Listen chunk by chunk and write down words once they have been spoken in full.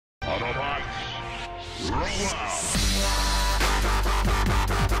Autobots, roll out!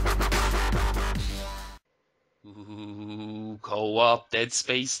 Ooh, co-op Dead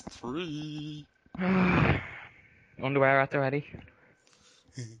Space 3. Underwear at the ready.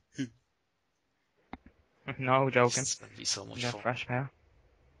 No joking. It's gonna be so much You got fun. fresh pair.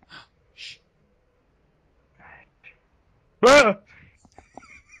 Shh. Ah!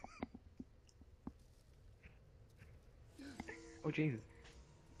 Oh Jesus.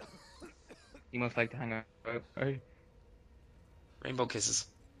 You must like to hang out. Hey. Rainbow kisses.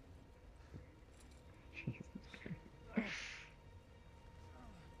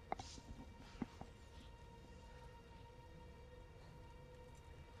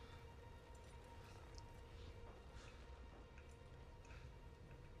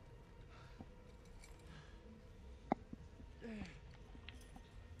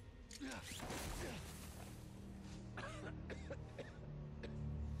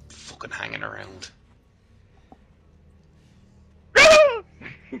 Fucking hanging around.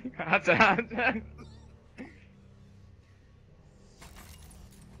 That's it.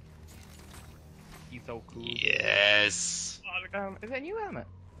 He's so cool. Yes. Oh, look at him. Is that a new helmet?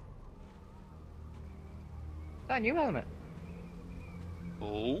 Is that a new helmet?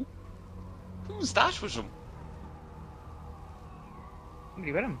 Oh? Who's that with him?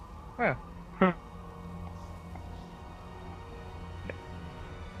 Somebody with him. Where?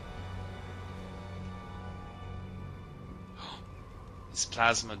 His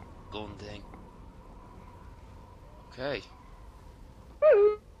plasma gun thing. Okay.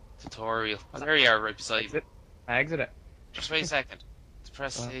 Woo! Tutorial. Oh, there you are, right beside me. Exit. I exit it. Just wait a second. To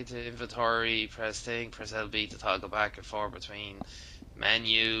press A to inventory, press thing, press LB to toggle back and forth between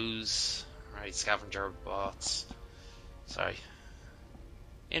menus. Right, scavenger bots. Sorry.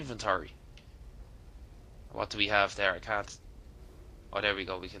 Inventory. What do we have there? I can't. Oh, there we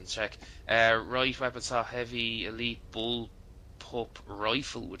go. We can check. Right weapon saw heavy elite bull pup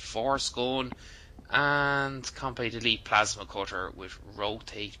rifle with force gun and compact elite plasma cutter with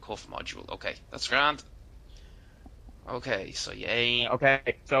rotate cuff module. Okay, that's grand. Okay, so you aim.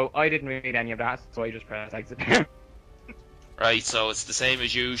 Okay, so I didn't read any of that, so I just pressed exit. Right, so it's the same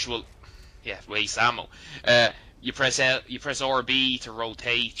as usual. Yeah, waste ammo. You press RB to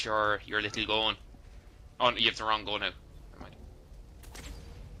rotate your little gun. Oh, you have the wrong gun out. Never mind.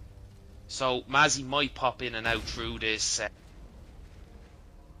 So Mazzy might pop in and out through this.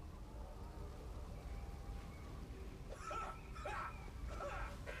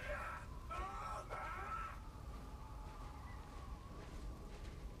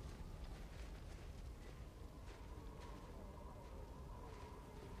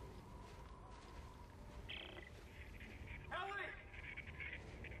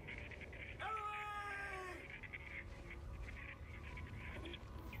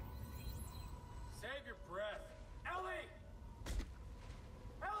 Save your breath. Ellie!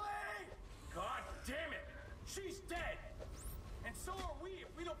 Ellie! God damn it! She's dead! And so are we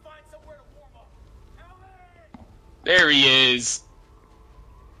if we don't find somewhere to warm up. Ellie! There he is.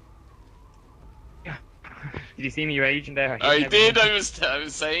 Did you see me raging there? I did. I was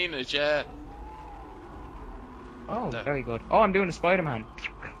saying it. Yeah. Oh, very good. Oh, I'm doing a Spider-Man.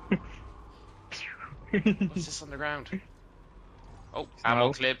 What's this on the ground? Oh,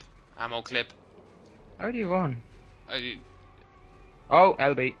 ammo clip. Ammo clip. How do you run? Oh,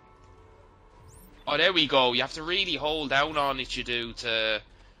 LB. Oh, there we go. You have to really hold down on it. You do to.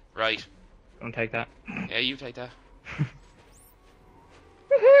 Right. Don't take that. Yeah, you take that.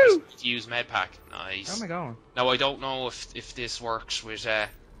 Woohoo! To use med pack. Nice. Where am I going? Now I don't know if this works with.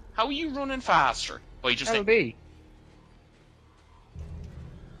 How are you running faster? By just. LB.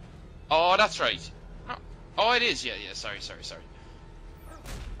 Oh, that's right. Oh, it is. Yeah. Sorry.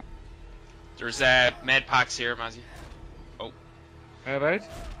 There's med packs here, Mazzy. Oh, Whereabouts?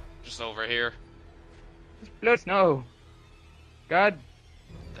 just over here. Blood snow. God.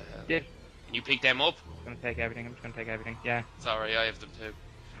 The hell? Yeah. Can you pick them up? I'm gonna take everything. I'm just gonna take everything. Yeah. Sorry, I have them too.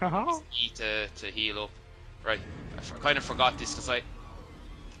 Haha. Need to heal up. Right. I kind of forgot this because I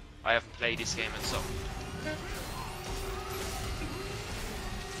haven't played this game in so.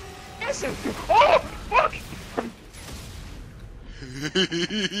 Yes. Oh fuck!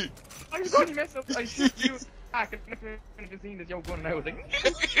 I was going to mess up. I shoot you back and I just seen this yo gun and I was like.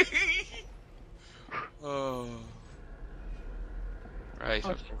 Oh. Right.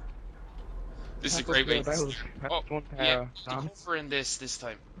 Okay. This is a great way. Oh, Yeah. Cover in this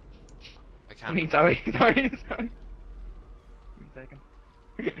time. I I can't. mean, sorry. Give me a second.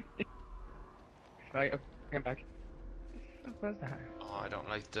 Right, okay, I'm back. What was that? Oh, I don't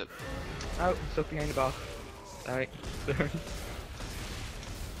like the. Oh, I'm stuck behind the box. Sorry.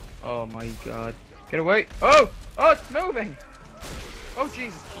 Oh my god. Get away. Oh! Oh, it's moving! Oh,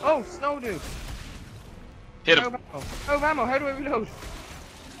 Jesus. Oh, snow dude. Hit No him. ammo. No ammo. How do I reload?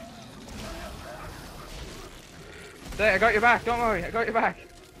 There, I got your back. Don't worry. I got your back.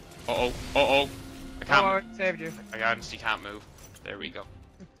 Uh-oh. Uh-oh. I Don't worry. can't. Saved you. I honestly can't move. There we go.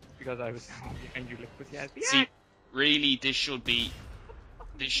 Because I was behind you. Look, but yeah. See, really, this should be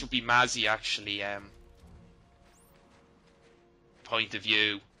Mazzy actually. Point of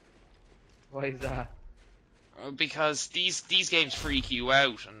view. Why is that? Because these games freak you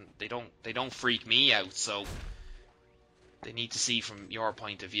out, and they don't freak me out. So they need to see from your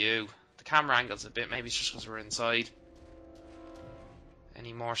point of view. The camera angle's a bit. Maybe it's just because we're inside.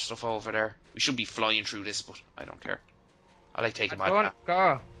 Any more stuff over there? We should be flying through this, but I don't care. I like taking my path.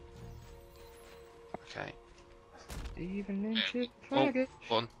 Go. Okay. Even into Oh, faggot.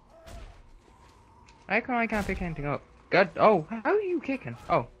 fun. How come I can't pick anything up? God. Oh, how are you kicking?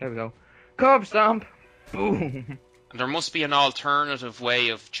 Oh, there we go. Curb stomp. Boom. And there must be an alternative way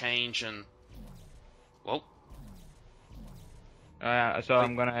of changing. Whoa. So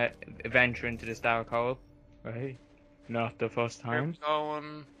I'm gonna venture into this dark hole. Right. Not the first Where are we time.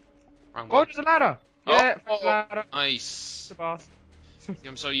 going? Wrong Oh, one. there's a ladder. Oh, Yeah, oh, there's a ladder. Nice. The boss.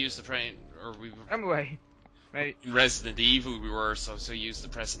 I'm so used to praying, or we were I'm away. Mate. in Resident Evil. We were so used to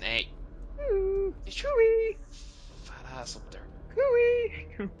pressing A. Ooh, cooey. Fat ass up there.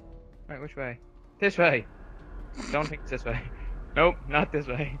 Cooey. Right, which way? This way. Don't think it's this way. Nope, not this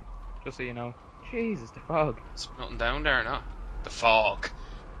way. Just so you know. Jesus, the fog. There's nothing down there, no. The fog.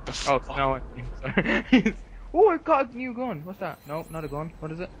 The Oh, fog. no. Sorry. Oh, I got a new gun. What's that? No, not a gun.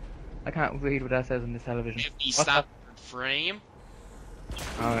 What is it? I can't read what that says on this television. Give me What's that? standard frame.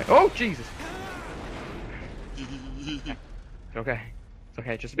 Alright. Oh, Jesus. It's okay. It's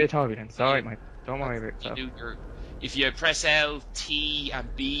okay. Just a bit of turbulence. It's alright, mate. Don't worry about You yourself. do your, if you press L, T,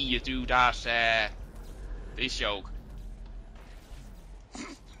 and B, you do that. This joke.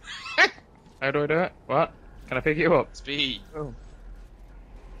 How do I do it? What? Can I pick you up? Speed. Oh.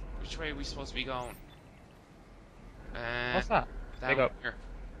 Which way are we supposed to be going? What's that? Down Pick up. here.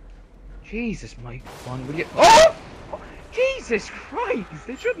 Jesus, Mike. One, will you? Oh! Jesus Christ!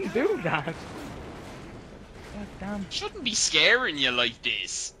 They shouldn't do that. God damn. Shouldn't be scaring you like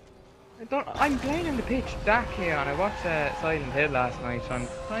this. I'm playing in the pitch dark here, and I watched Silent Hill last night, so I'm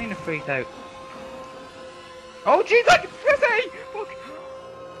kind of freaked out. Oh, jeez! Press A! Fuck!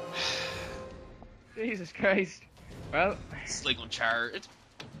 Jesus Christ. Well, It's like Uncharted.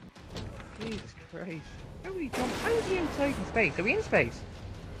 Jesus Christ. How are we jump? How is he inside in space? Are we in space?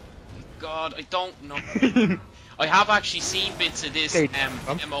 God, I don't know. I have actually seen bits of this Hey,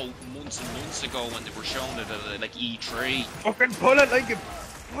 demo months and months ago when they were showing it at like E3. Fucking pull it like a...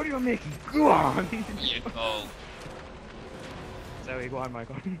 What are you making? Go on! You go. Sorry, go on,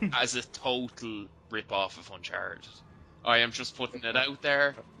 Michael. As a total rip-off of Uncharted. I am just putting it out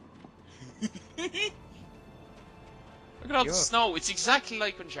there. Look at all the Yo. snow. It's exactly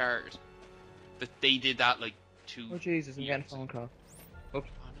like Uncharted. That they did that like 2 Oh Jesus, I'm getting a years phone call. Oh,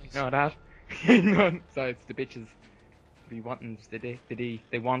 nice. No, that. No, sorry, it's the bitches. Be wanting the D.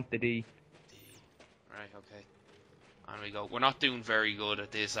 They want the D. Right, okay. On we go. We're not doing very good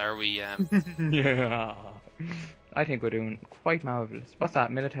at this, are we? Yeah. I think we're doing quite marvelous. What's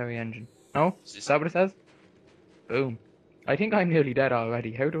that? Military engine? No? Is this- Is that what it says? Boom. I think I'm nearly dead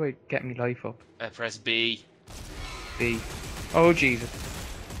already. How do I get me life up? press B. B. Oh Jesus.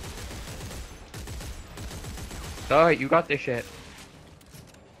 Alright, you got this shit.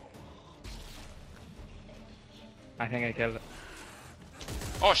 I think I killed it.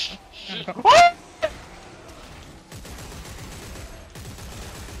 Oh, shit.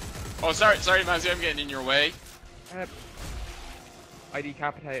 Oh, sorry, Mazzy, I'm getting in your way. I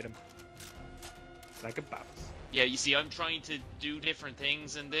decapitated him. Like a bounce. Yeah, you see, I'm trying to do different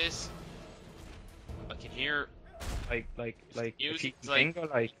things in this. I can hear. Like a Music, cheeky it's like- finger,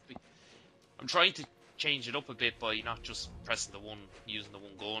 like... I'm trying to change it up a bit by not just pressing using the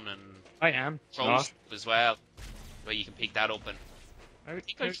one gun and I am. throw Not. stuff as well. Where you can pick that up and. I I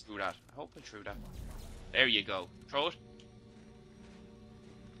think I threw that. I hope I threw that. There you go. Throw it.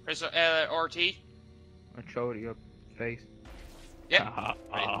 Press RT. I'll show it to your face. Yeah.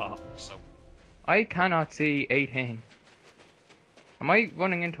 Right. So. I cannot see a thing. Am I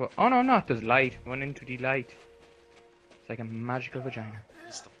running into it? Oh no, not. There's light. Run into the light. It's like a magical vagina.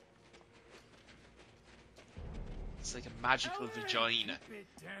 It's like a magical vagina. Bit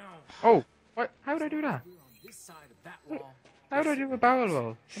down. Oh, what? How did I do that? We're on this side of that wall. How did I do a barrel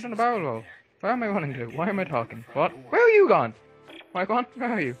roll? I've done a barrel roll. Where am I running to? Why am I talking? What? Where are you gone? Michael,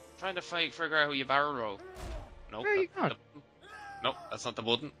 where are you? Trying to figure out how you barrel roll. Nope. Where are you that's not gone? the button. Nope, that's not the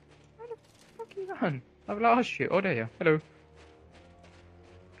button. fuck are you on? I've lost you. Oh, there you are. Hello.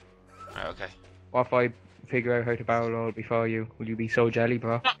 Right, okay. What if I figure out how to barrel roll before you? Will you be so jelly,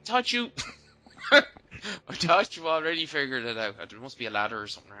 bro? I thought you. I thought you already figured it out. There must be a ladder or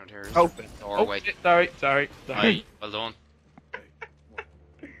something around here. Is there? Open. Doorway. Oh, shit, sorry. Aye, well done.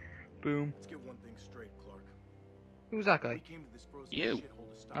 Boom. Let's get one thing straight, Clark. Who's that guy? We came to this frozen You.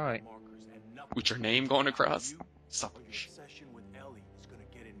 shithole to stop Alright. the markers, and nothing With your name going across? you Stop. or your obsession with Ellie is gonna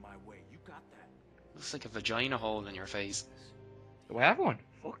get in my way. You got that? Looks like a vagina hole in your face. Do I have one?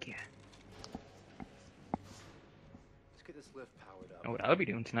 Fuck yeah. Let's get this lift powered up. Know what I'll be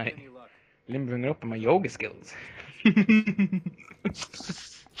doing tonight? Any luck? Limbering up on my yoga skills.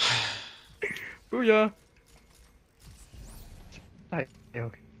 Booyah! Hey,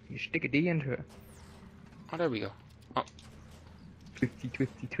 okay. You stick a D into it. Oh, there we go. Oh,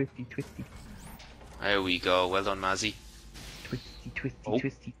 Twisty. there we go. Well done, Mazzy. Twisty. Oh.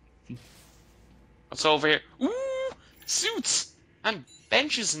 What's over here? Ooh! Suits! And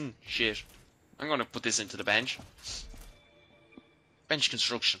benches and shit. I'm gonna put this into the bench. Bench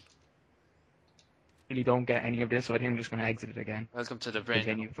construction. Really don't get any of this, so I think I'm just gonna exit it again. Welcome to the brain.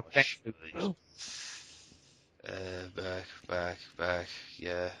 Continue. Back.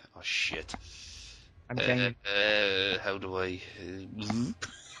 Yeah. Oh shit. I'm changing. How do I?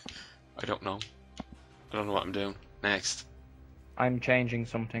 I don't know. I don't know what I'm doing. Next. I'm changing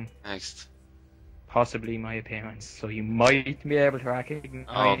something. Next. Possibly my appearance, so you might be able to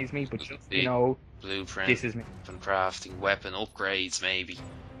recognize me, but just, you know, Blueprint. this is me. Weapon crafting. Weapon upgrades, maybe.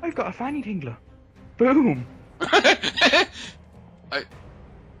 I've got a fanny tingler. Boom!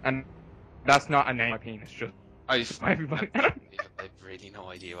 And that's not a name of my penis, just I've everybody. really no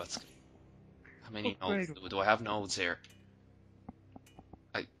idea what's. How many Upgrade. nodes do I have? Nodes here.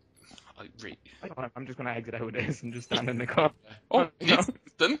 I'm just gonna exit out of this and just stand in the car. Oh, no.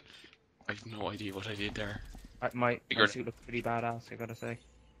 done. I have no idea what I did there. My Figured. suit looks pretty badass, I gotta say.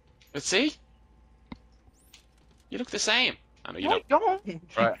 Let's see. You look the same. I know you No, I don't. don't!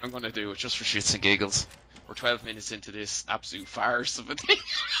 Right, I'm gonna do it just for shits and giggles. We're 12 minutes into this absolute farce of a thing.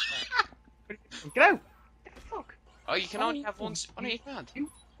 Get out! What the fuck? Oh, you can only have one. Only 8 grand.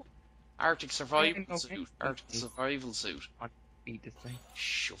 Arctic survival suit. Arctic survival suit. Beat this thing.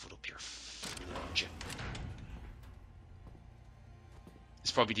 Shove it up your fringe.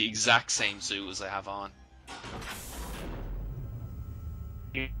 It's probably the exact same suit as I have on.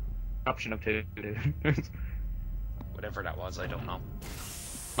 Option of two. Whatever that was, I don't know.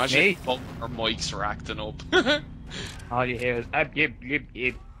 Imagine Me? if both our mics are acting up. All you hear is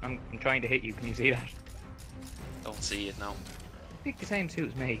yip. I'm trying to hit you, can you see that? Don't see it now. Pick the same suit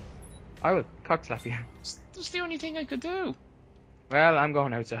as me. I will cock slap you. That's the only thing I could do. Well, I'm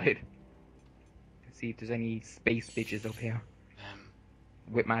going outside. To see if there's any space bitches up here.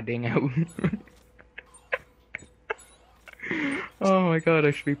 Whip my ding out. Oh my god,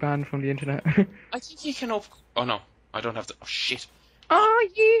 I should be banned from the internet. I think you can up. Oh no, I don't have to. Oh shit. Oh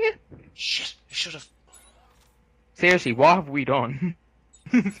yeah! Shit, I should have. Seriously, what have we done?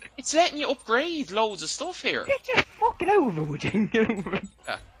 It's letting you upgrade loads of stuff here. Get your fucking over, would you?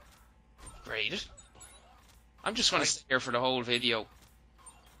 Upgrade it. I'm just gonna stay here for the whole video.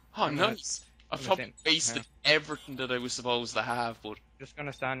 Oh, nice. I've probably wasted everything that I was supposed to have, but. Just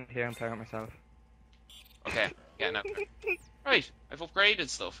gonna stand here and play with myself. Okay, getting up there. Right, I've upgraded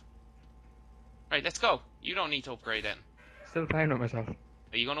stuff. Right, let's go. You don't need to upgrade then. Still playing with myself.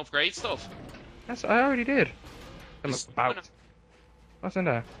 Are you gonna upgrade stuff? Yes, I already did. I'm Just about. gonna- What's in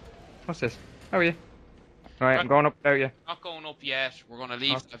there? What's this? How are you? Alright, I'm Right. going up without you. Not going up yet. We're gonna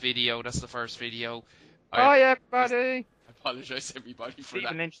leave the video. That's the first video. Bye, everybody! I apologize everybody for that.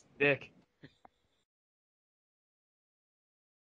 Stephen Lynch's dick.